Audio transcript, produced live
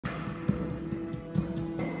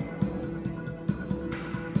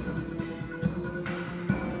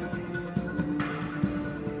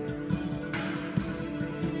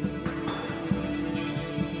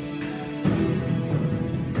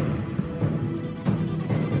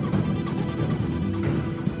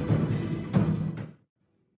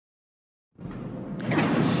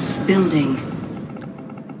Building.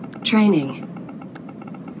 Training.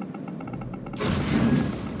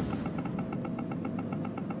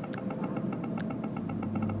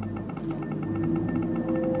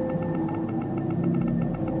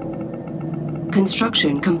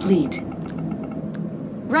 Construction complete.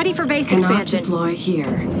 Ready for base Cannot expansion. deploy here.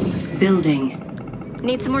 Building.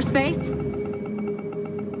 Need some more space?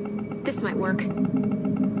 This might work.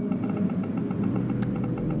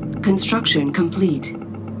 Construction complete.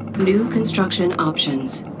 New construction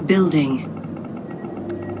options. Building.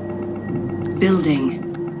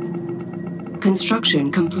 Building.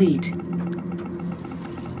 Construction complete.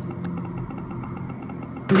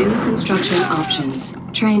 New construction options.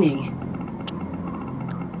 Training.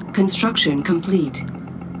 Construction complete.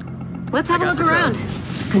 Let's have a look around.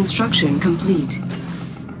 Construction complete.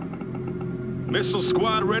 Missile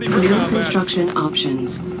squad ready for New combat. construction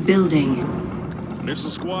options. Building.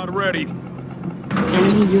 Missile squad ready.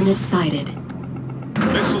 Enemy unit sighted.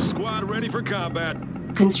 Missile squad ready for combat.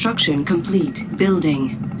 Construction complete.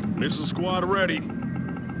 Building. Missile squad ready.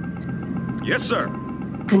 Yes, sir.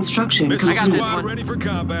 Construction Missile complete. squad ready for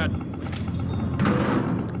combat.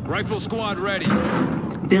 Rifle squad ready.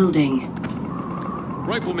 Building.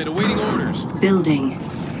 Riflemen awaiting orders. Building.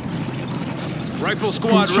 Rifle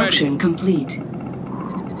squad Construction complete. ready.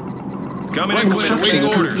 Coming in, awaiting Construction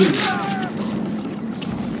orders. complete.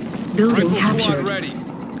 Building Rifle squad captured. ready.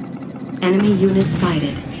 Enemy unit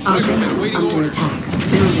sighted. Our Riflemen base is awaiting under orders. attack.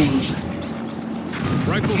 Building.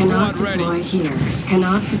 Rifle Cannot squad ready. deploy here.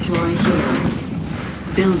 Cannot deploy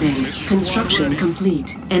here. Building. Missile squad Construction ready.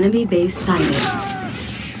 complete. Enemy base sighted.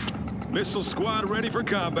 Missile squad ready for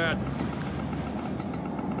combat.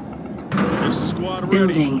 Missile squad ready.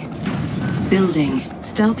 Building. Building.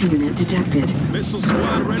 Stealth unit detected. Missile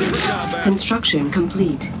squad ready for combat. Construction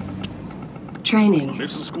complete. Training.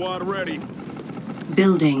 Missile squad ready.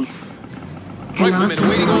 Building. Cannot Riflemen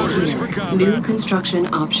awaiting deploy orders. here. For combat. New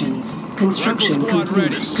construction options. Construction Rifle squad complete.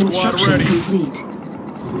 ready. Squad Construction ready. complete.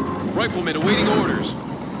 Riflemen awaiting orders.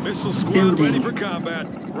 Missile squad Building. ready for combat.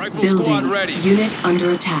 Rifle Building. squad ready. Unit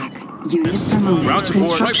under attack. Unit Missile promoted. ground support.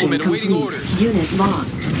 Construction Riflemen awaiting complete. orders. Unit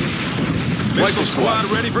lost. Missile squad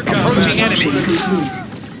ready for Construction combat.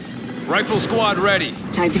 complete. Rifle squad ready.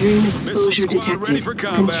 Tiberium exposure squad ready detected. for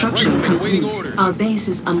combat. Construction Riflemen awaiting complete. orders. Our base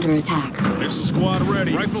is under attack. Missile squad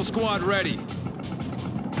ready. Rifle squad ready.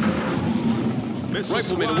 Missile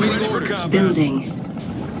Riflemen squad awaiting ready for orders. combat. Building.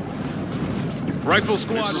 Rifle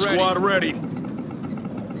squad Missile ready. squad ready.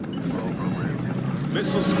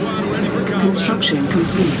 Missile squad ready for combat. Construction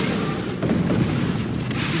complete.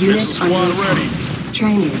 Unit Missile squad under attack. ready.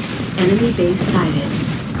 Training. Enemy base sighted.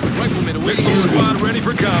 Riflemen awaiting Missile orders. squad ready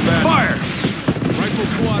for combat. Fire! Rifle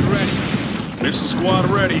squad ready. Missile squad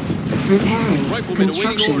ready. Repairing. Riflemen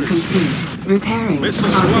Construction awaiting orders. complete. Repairing. Missile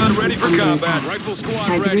Our squad base ready is for under combat. attack. Rifle squad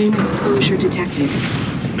Tiberium ready. exposure detected.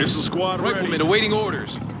 Missile squad ready. Riflemen awaiting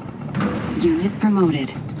orders. Unit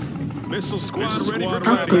promoted. Missile squad ready for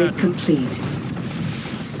Upgrade combat. complete.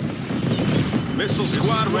 Missile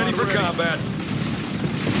squad ready for combat.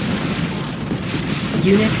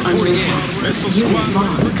 Unit under Reporting in. attack. Missile Unit squad ready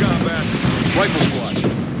lost. for combat. Rifle squad.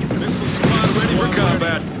 Missile squad ready for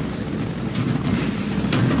combat.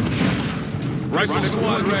 Rifle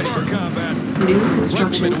squad ready for combat. New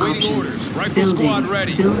construction Riflemen awaiting options. orders. Rifle Building. squad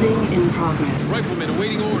ready. Building in progress. Riflemen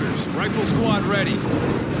awaiting orders. Rifle squad ready.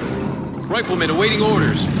 Riflemen awaiting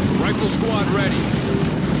orders. Rifle squad ready.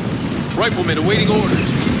 Riflemen awaiting orders.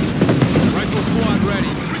 Rifle squad ready.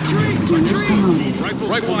 Unit promoted.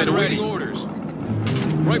 Riflemen awaiting orders.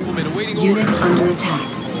 Riflemen awaiting Unit orders. under attack.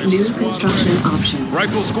 New construction options.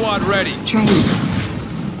 Rifle squad ready. Training.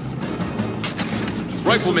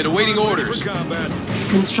 Riflemen awaiting Ready orders. for combat.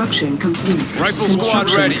 Construction complete. Rifle squad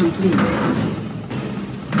Construction ready. complete.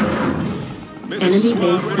 Missile Enemy squad base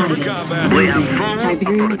ready for sighted. combat. Building.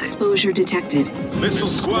 Tiberium exposure detected. Missile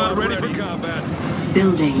squad ready for combat.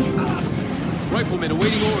 Building. Riflemen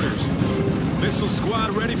awaiting orders. Missile squad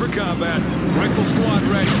ready for combat. Rifle squad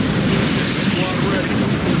ready. Missile squad ready.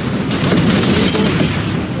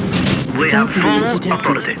 Stealth unit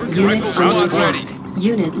detected. Unit Rifle under squad attack. ready.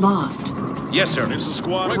 Unit lost. Yes, sir. Missile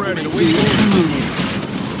squad ready. Riflemen awaiting Unit orders. promoted.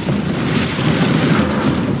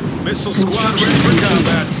 Missile squad ready for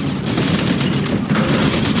combat.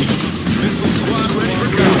 Missile squad ready for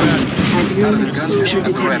combat. Tiberium exposure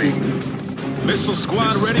detected. Missile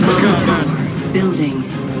squad ready for combat. Building.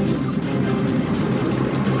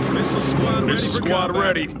 Missile squad ready for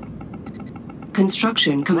combat.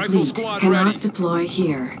 Construction complete. squad Cannot ready. deploy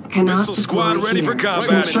here. Cannot Missile squad deploy ready here. for combat.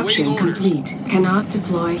 Construction Awaiting orders. complete. Cannot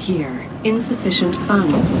deploy here. Insufficient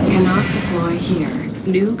funds. Cannot deploy here.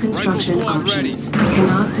 New construction squad ready. options.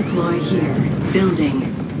 Cannot deploy here. Building.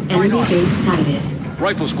 Enemy base sighted.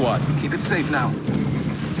 Rifle squad. Keep it safe now.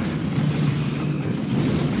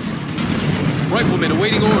 Riflemen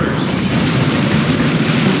awaiting orders.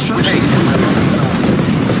 Construction complete.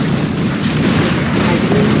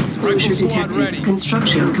 Tiberium exposure Rifle squad detected. ready.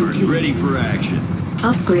 Construction Troopers complete. ready for action.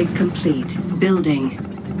 Upgrade complete. Building.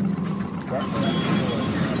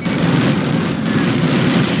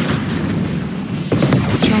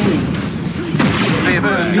 Training. They have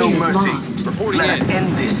earned no Unit mercy. lost. Reporting Let us in.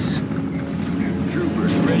 end this.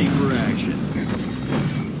 Troopers ready for action.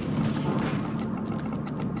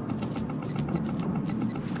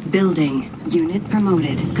 Building. Unit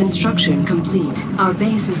promoted. Construction complete. Our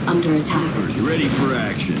base is under attack. Troopers ready for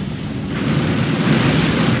action.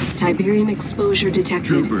 Tiberium exposure detected.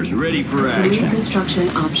 Troopers ready for New action. construction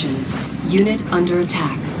options. Unit under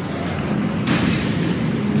attack.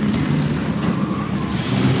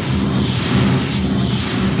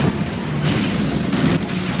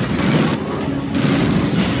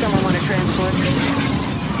 Someone want to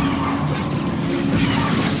transport?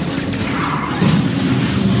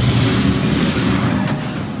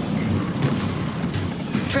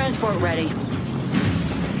 Transport ready.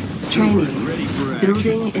 Training. Troopers ready for action.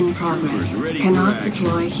 Building in progress. Troopers ready for Cannot action.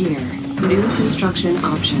 deploy here. New construction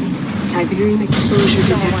options. Tiberium exposure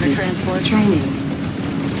Someone want to detected. transport? Training.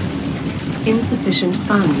 Insufficient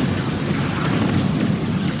funds.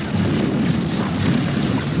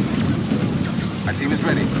 Our team is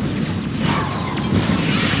ready.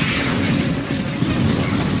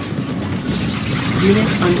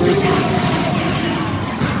 Unit under attack.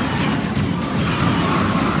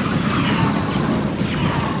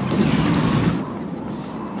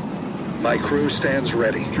 My crew stands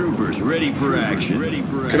ready. Troopers ready for action. Ready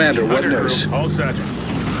for action. Commander, what news? All set.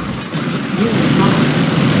 Unit lost.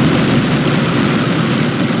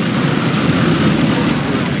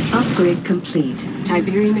 Upgrade complete.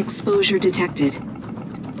 Tiberium exposure detected.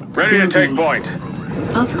 Ready to take Building. point.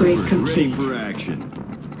 Upgrade Ready complete. for action.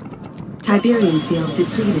 Tiberium field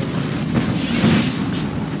depleted.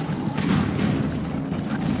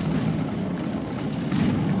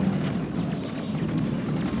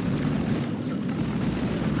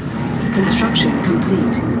 Construction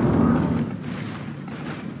complete.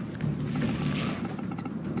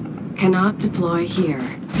 Cannot deploy here.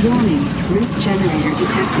 Warning, root generator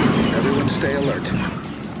detected. Everyone stay alert.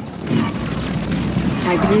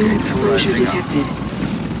 Tiberium exposure detected.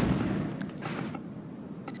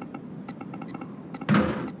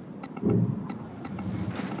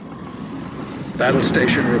 Battle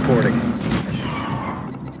station reporting.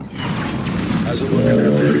 How's it looking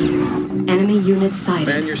out there? Enemy unit Man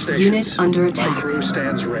sighted. your stations. Unit under My attack. crew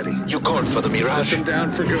stands ready. You called for the Put Mirage. them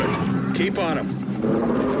down for good. Keep on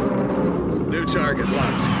them. New target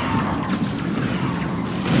locked.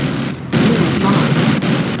 Unit lost.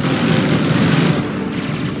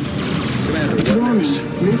 Commander, what Warning, news?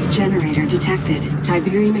 root generator detected.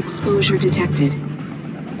 Tiberium exposure detected.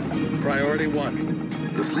 Priority 1.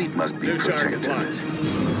 The fleet must be New target protected. locked.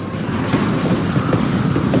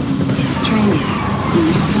 Training.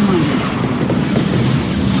 Unit promoted.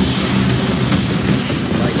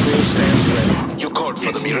 My crew stands ready. You called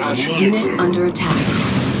for the Mirage. Unit under attack.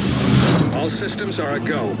 All systems are a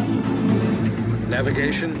go.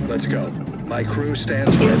 Navigation, let's go. My crew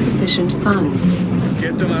stands ready. Insufficient funds.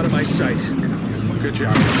 Get them out of my sight. Good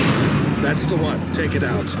job. That's the one. Take it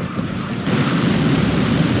out.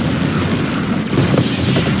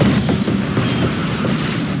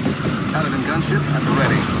 Paladin gunship at the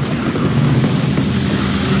ready.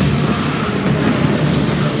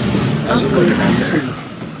 How's it Upgrade looking out there?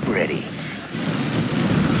 complete. Ready.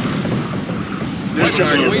 New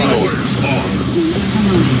target awaiting orders. Unit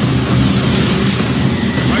promoted.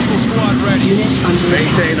 Rifle squad ready. Unit under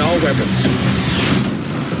attack. Maintain all weapons.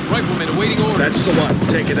 Riflemen awaiting orders. That's the one.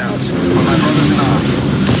 Take it out. For my brothers in arms.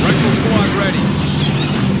 Rifle squad ready.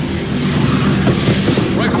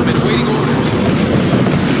 Riflemen awaiting orders.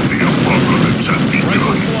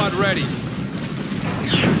 Rifle squad ready.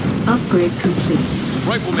 Upgrade complete.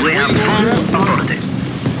 Riflemen awaiting orders. Lost.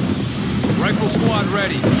 Rifle squad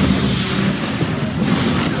ready.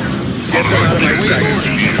 Get them out of my Awaiting sight. orders.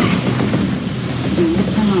 Unit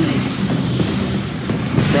promoted.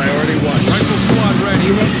 Priority 1. Rifle squad ready.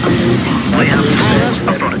 Unit under attack. My crew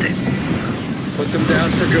stands ready. Put them down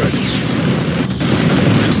for good.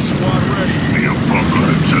 Missile squad ready. The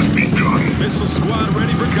apocalypse has begun. Missile squad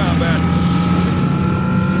ready for combat.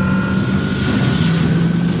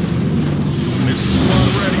 Missile squad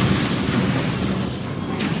ready.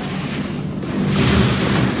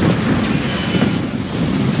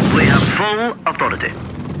 We have full Full authority.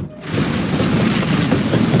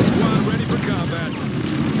 Missile squad ready for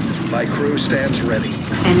combat. My crew stands ready.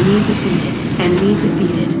 Enemy defeated. Enemy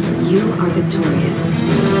defeated. You are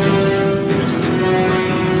victorious.